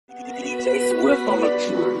Hey,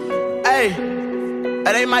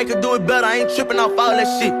 that ain't Mike could do it better. I ain't tripping off all that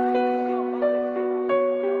shit.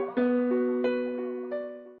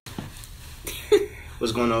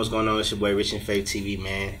 What's going on? What's going on? It's your boy RichinfaithTV,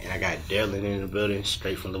 man. And I got Derelynm in the building,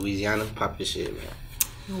 straight from Louisiana. Pop your shit, man.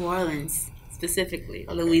 New Orleans, specifically.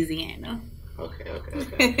 Okay. Louisiana.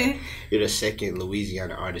 Okay. You're the second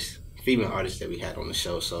Louisiana artist, female artist that we had on the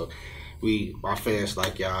show. So our fans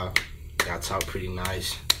like y'all. Y'all talk pretty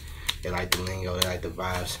nice. They like the lingo. They like the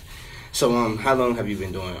vibes. So how long have you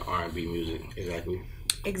been doing R&B music exactly?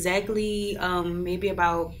 Exactly, maybe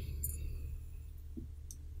about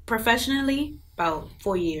professionally about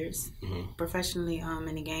 4 years. Professionally,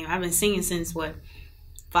 in the game. I've been singing since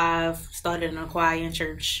 5. Started in a choir in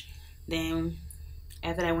church. Then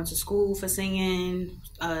after that, I went to school for singing.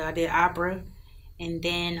 I did opera, and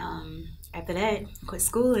then after that, quit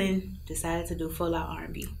school and decided to do full out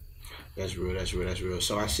R&B. That's real.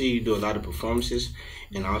 So I see you do a lot of performances,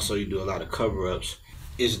 and also you do a lot of cover-ups.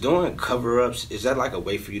 Is doing cover-ups, is that like a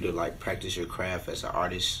way for you to like practice your craft as an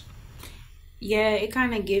artist? Yeah, it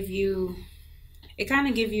kind of give you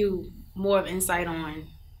more of insight on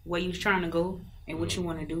where you're trying to go and what you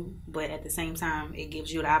want to do, but at the same time, it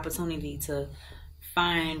gives you the opportunity to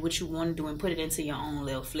find what you want to do and put it into your own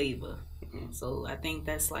little flavor. So I think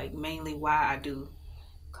that's like mainly why I do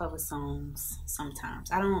cover songs sometimes.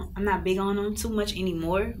 I'm not big on them too much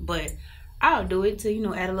anymore, but I'll do it to,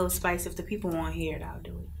 add a little spice. If the people want to hear it, I'll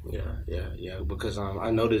do it. Yeah. Because I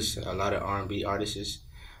notice a lot of R&B artists,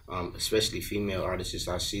 especially female artists,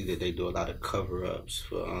 I see that they do a lot of cover-ups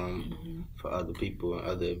for other people and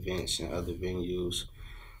other events and other venues.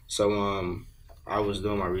 So I was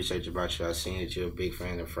doing my research about you. I seen that you're a big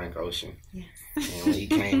fan of Frank Ocean. Yes. And when he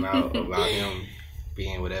came out about him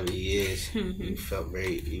being whatever he is,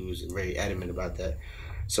 he was very adamant about that.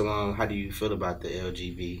 So how do you feel about the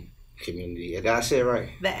LGBT community? Did I say it right?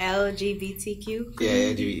 The LGBTQ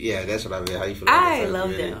community? Yeah, that's what I mean. How you feel about that? I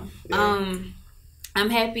love them. Yeah. I'm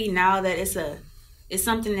happy now that it's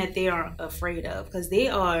something that they aren't afraid of, because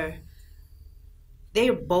they're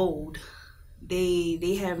bold.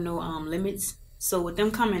 They have no limits. So with them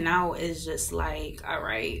coming out, it's just like, all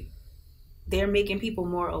right, they're making people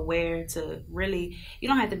more aware to really, you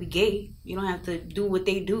don't have to be gay. You don't have to do what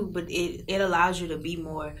they do, but it allows you to be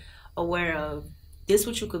more aware of this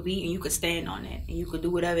what you could be, and you could stand on that, and you could do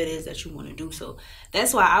whatever it is that you want to do. So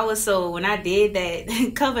that's why I was when I did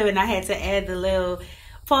that cover and I had to add the little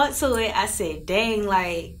part to it, I said, dang,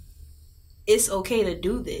 like, it's okay to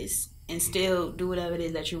do this and still do whatever it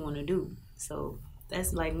is that you want to do. So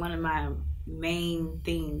that's like one of my main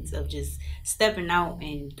things of just stepping out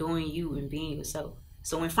and doing you and being yourself.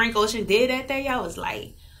 So when Frank Ocean did that day, I was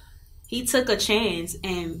like, he took a chance,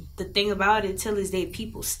 and the thing about it, till this day,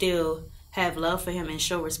 people still have love for him and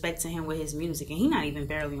show respect to him with his music, and he's not even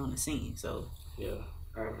barely on the scene. So yeah,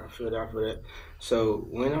 I feel that. So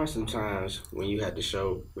when are some times when you had to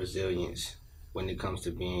show resilience when it comes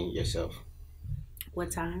to being yourself? What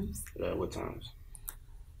times? What times?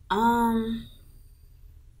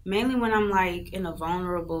 Mainly when I'm like in a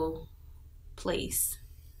vulnerable place,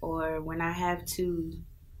 or when I have to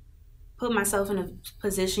put myself in a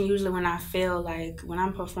position, usually when I feel like, when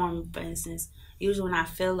I'm performing, for instance, usually when I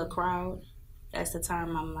feel a crowd, that's the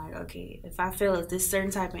time I'm like, okay, if I feel this certain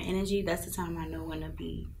type of energy, that's the time I know when to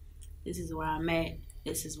be, this is where I'm at,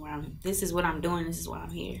 this is what I'm doing, this is why I'm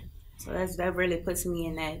here. So that really puts me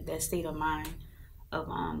in that state of mind of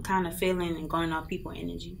kind of feeling and going off people's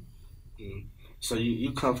energy. So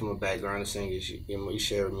you come from a background of singers. You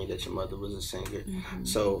shared with me that your mother was a singer.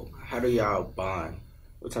 So how do y'all bond?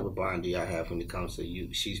 What type of bond do y'all have when it comes to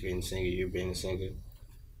you? She's being a singer, you're being a singer.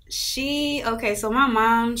 So my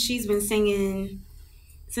mom, she's been singing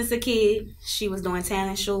since a kid. She was doing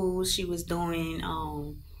talent shows. She was doing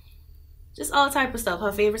just all type of stuff.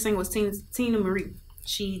 Her favorite singer was Tina Marie.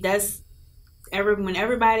 When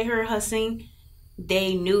everybody heard her sing,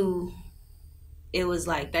 they knew it was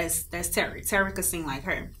like, that's Terry. Terry could sing like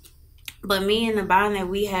her. But me and the bond that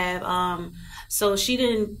we have, so she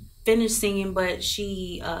didn't finish singing, but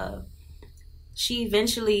she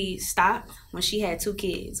eventually stopped when she had 2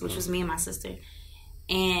 kids, which was me and my sister.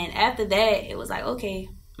 And after that, it was like, okay,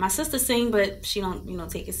 my sister sing, but she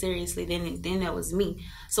don't, take it seriously. Then that was me.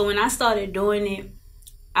 So when I started doing it,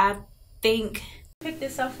 I think picked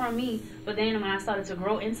this up from me, but then when I started to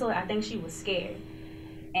grow into it, I think she was scared.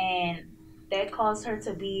 And that caused her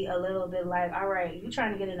to be a little bit like, all right, you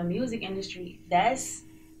trying to get in the music industry. That's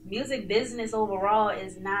music business overall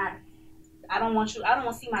is not, I don't want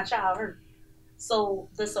to see my child hurt. So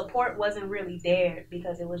the support wasn't really there,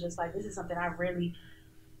 because it was just like, this is something I really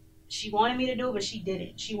she wanted me to do, but she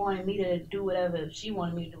didn't. She wanted me to do whatever she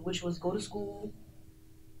wanted me to do, which was go to school,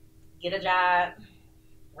 get a job,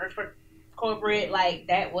 work for corporate. Like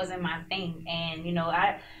that wasn't my thing, and you know,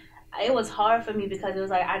 it was hard for me because it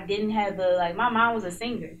was like I didn't have the like. My mom was a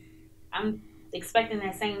singer. I'm expecting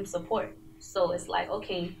that same support, so it's like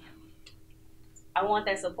okay, I want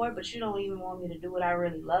that support, but you don't even want me to do what I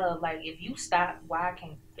really love. Like if you stop, why I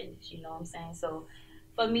can't finish? You know what I'm saying? So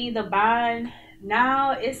for me, the bond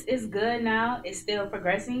now it's good now. It's still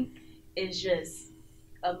progressing. It's just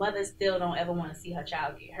a mother still don't ever want to see her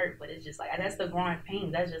child get hurt, but it's just like that's the growing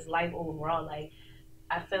pain. That's just life overall. Like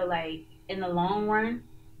I feel like in the long run,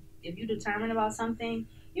 if you determined about something,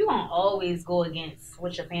 you gonna always go against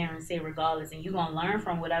what your parents say regardless, and you gonna learn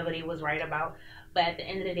from whatever they was right about. But at the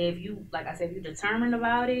end of the day, if you like I said, if you determined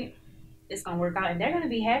about it, it's gonna work out, and they're gonna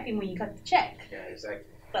be happy when you cut the check. Yeah, exactly.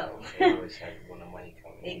 So They're always happy when the money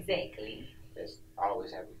comes in. exactly. That's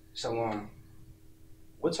always happy. So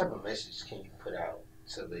what type of message can you put out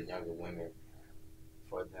to the younger women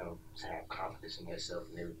for them to have confidence in themselves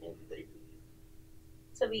and everything that they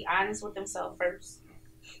do? To be honest with themselves first.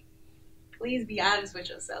 Please be honest with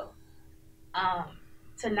yourself.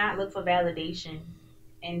 To not look for validation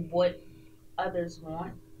in what others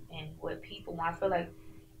want and what people want. I feel like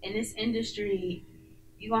in this industry,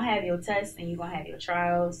 you're gonna have your tests and you're gonna have your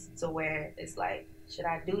trials to where it's like, should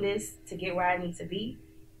I do this to get where I need to be?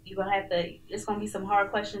 You're gonna have to. It's gonna be some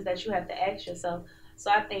hard questions that you have to ask yourself.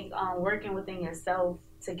 So I think working within yourself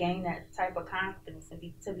to gain that type of confidence and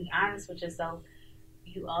to be honest with yourself,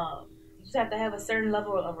 you just have to have a certain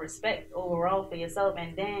level of respect overall for yourself,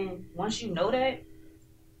 and then once you know that,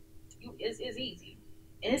 it's easy.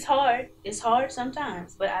 And it's hard. It's hard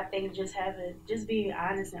sometimes, but I think just being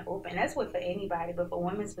honest and open. That's what for anybody, but for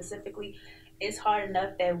women specifically, it's hard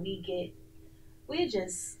enough that we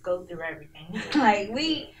just go through everything. Like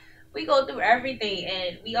we go through everything,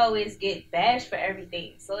 and we always get bashed for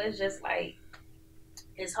everything. So it's just like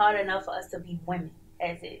it's hard enough for us to be women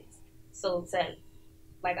as is. So to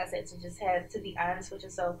like I said, to just have to be honest with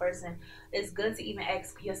yourself first, and it's good to even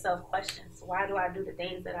ask yourself questions. Why do I do the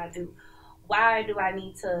things that I do? Why do I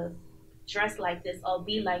need to dress like this or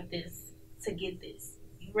be like this to get this?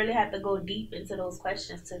 You really have to go deep into those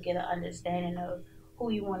questions to get an understanding of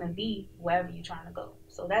who you want to be wherever you're trying to go.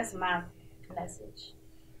 So that's my message.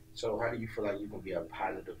 So how do you feel like you can be a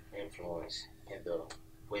positive influence in the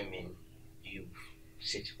women youth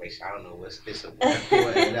situation? I don't know what's this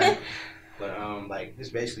about. But like this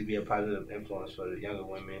basically be a positive influence for the younger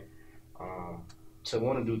women to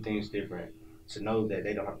want to do things different, to know that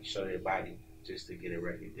they don't have to show their body just to get a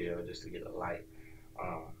record deal, just to get a light.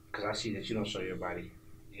 Because I see that you don't show your body,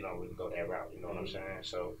 you don't really go that route. You know what I'm saying?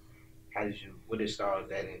 So what did start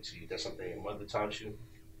that into you? That's something your mother taught you?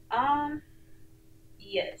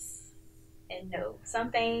 Yes and no.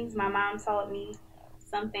 Some things my mom taught me.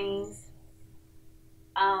 Some things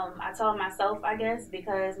I told myself, I guess,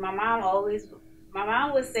 because my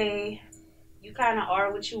mom would say, you kind of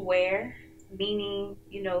are what you wear, meaning,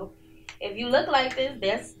 you know, if you look like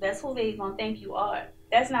this, that's who they gonna think you are.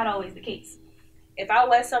 That's not always the case. If I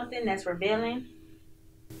wear something that's revealing,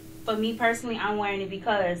 for me personally, I'm wearing it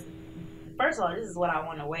because, first of all, this is what I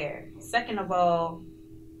want to wear. Second of all,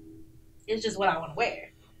 it's just what I want to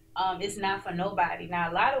wear. It's not for nobody.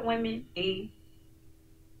 Now, a lot of women, they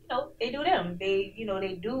do them.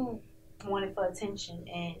 They do want it for attention,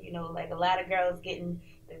 and like a lot of girls getting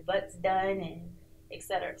their butts done and et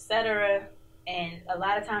cetera, et cetera. And a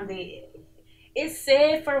lot of times it's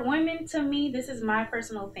said for women, to me, this is my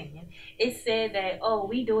personal opinion. It's said that, oh,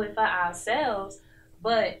 we do it for ourselves,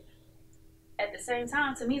 but at the same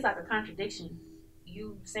time, to me, it's like a contradiction.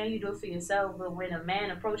 You saying you do it for yourself, but when a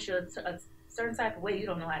man approaches you a certain type of way, you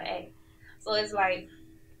don't know how to act. So it's like,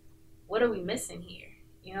 what are we missing here?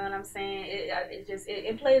 You know what I'm saying?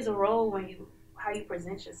 It plays a role how you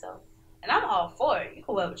present yourself. And I'm all for it. You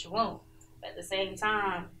can wear what you want. But at the same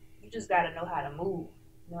time, you just got to know how to move.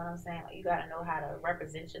 You know what I'm saying? Like, you got to know how to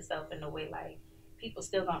represent yourself in a way like people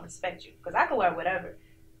still going to respect you. Because I can wear whatever.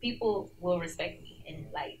 People will respect me. And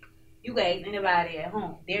like, you guys, anybody at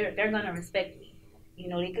home, they're going to respect me.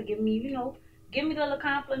 They could give me the little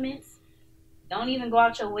compliments. Don't even go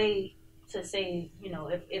out your way to say,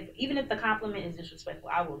 if even if the compliment is disrespectful,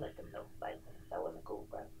 I will let them know, like, that wasn't cool,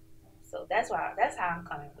 bro. So that's how I'm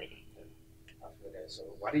coming with it. I feel that. So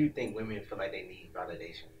why do you think women feel like they need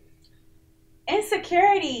validation?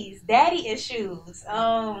 Insecurities, daddy issues.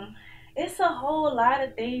 It's a whole lot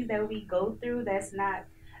of things that we go through that's not.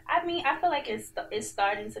 I mean, I feel like it's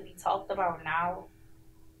starting to be talked about now,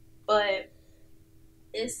 but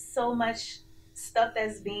it's so much stuff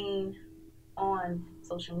that's being on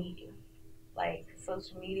social media. Like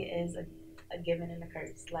social media is a given and a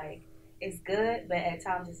curse. Like it's good, but at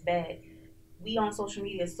times it's bad. We on social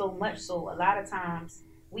media so much, so a lot of times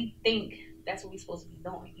we think that's what we're supposed to be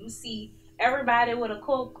doing. You see everybody with a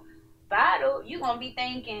Coke bottle, you gonna be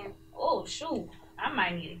thinking, oh shoot, I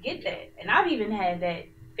might need to get that. And I've even had that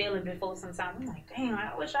feeling before sometimes. I'm like, damn,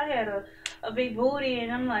 I wish I had a big booty.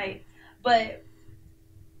 And I'm like, but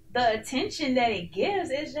the attention that it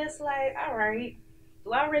gives is just like, all right,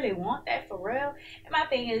 do I really want that for real? And my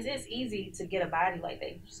thing is, it's easy to get a body like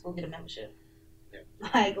that. You just go get a membership.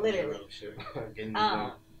 Like literally.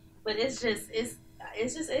 um, but it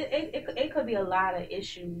could be a lot of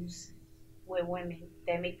issues with women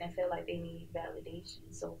that make them feel like they need validation.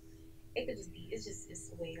 So it could just be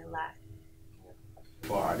it's way a lot.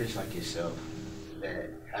 For artists like yourself that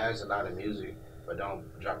has a lot of music but don't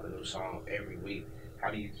drop a new song every week, how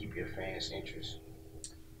do you keep your fans' interest?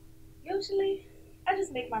 Usually, I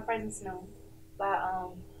just make my presence known by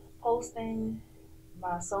posting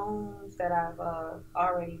my songs that I've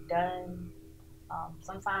already done.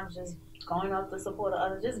 Sometimes just going up to support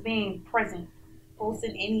others, just being present,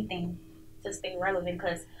 posting anything to stay relevant.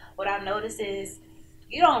 Because what I've noticed is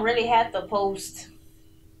you don't really have to post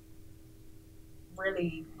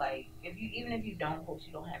really like if you even if you don't post,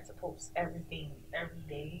 you don't have to post everything every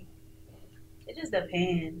day. It just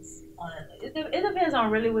depends on it depends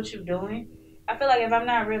on really what you're doing. I feel like if I'm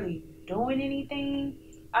not really doing anything,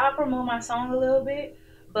 I'll promote my song a little bit.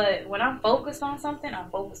 But when I'm focused on something, I'm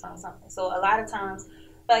focused on something. So a lot of times,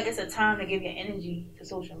 I feel like it's a time to give your energy to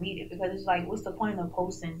social media because it's like, what's the point of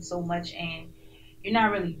posting so much and you're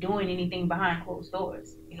not really doing anything behind closed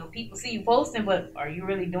doors? You know, people see you posting, but are you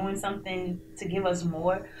really doing something to give us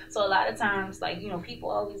more? So a lot of times, like, you know, people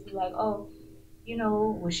always be like, oh, you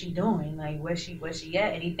know, what's she doing? Like, where's she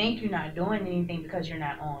at? And they think you're not doing anything because you're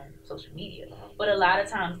not on social media. But a lot of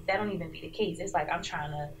times, that don't even be the case. It's like I'm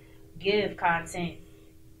trying to give content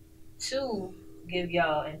to give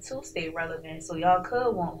y'all and to stay relevant, so y'all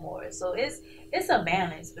could want more. So it's a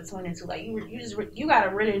balance between the two. Like you gotta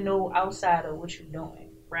really know outside of what you're doing,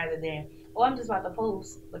 rather than oh I'm just about to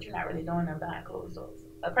post, but you're not really doing them behind closed doors.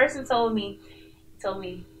 A person told me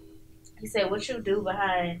he said what you do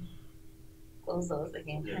behind close those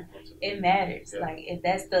again. Yeah. It matters. Yeah. Like if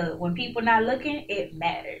that's when people not looking, it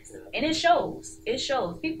matters. Yeah. And it shows. It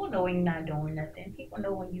shows. People know when you're not doing nothing. People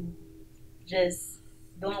know when you just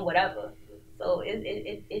doing whatever. So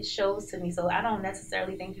it shows to me. So I don't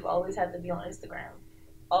necessarily think you always have to be on Instagram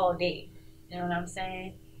all day. You know what I'm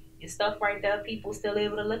saying? Your stuff right there, people still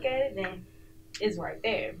able to look at it, then it's right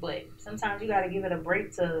there. But sometimes you got to give it a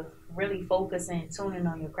break to really focus and tune in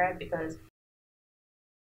on your craft because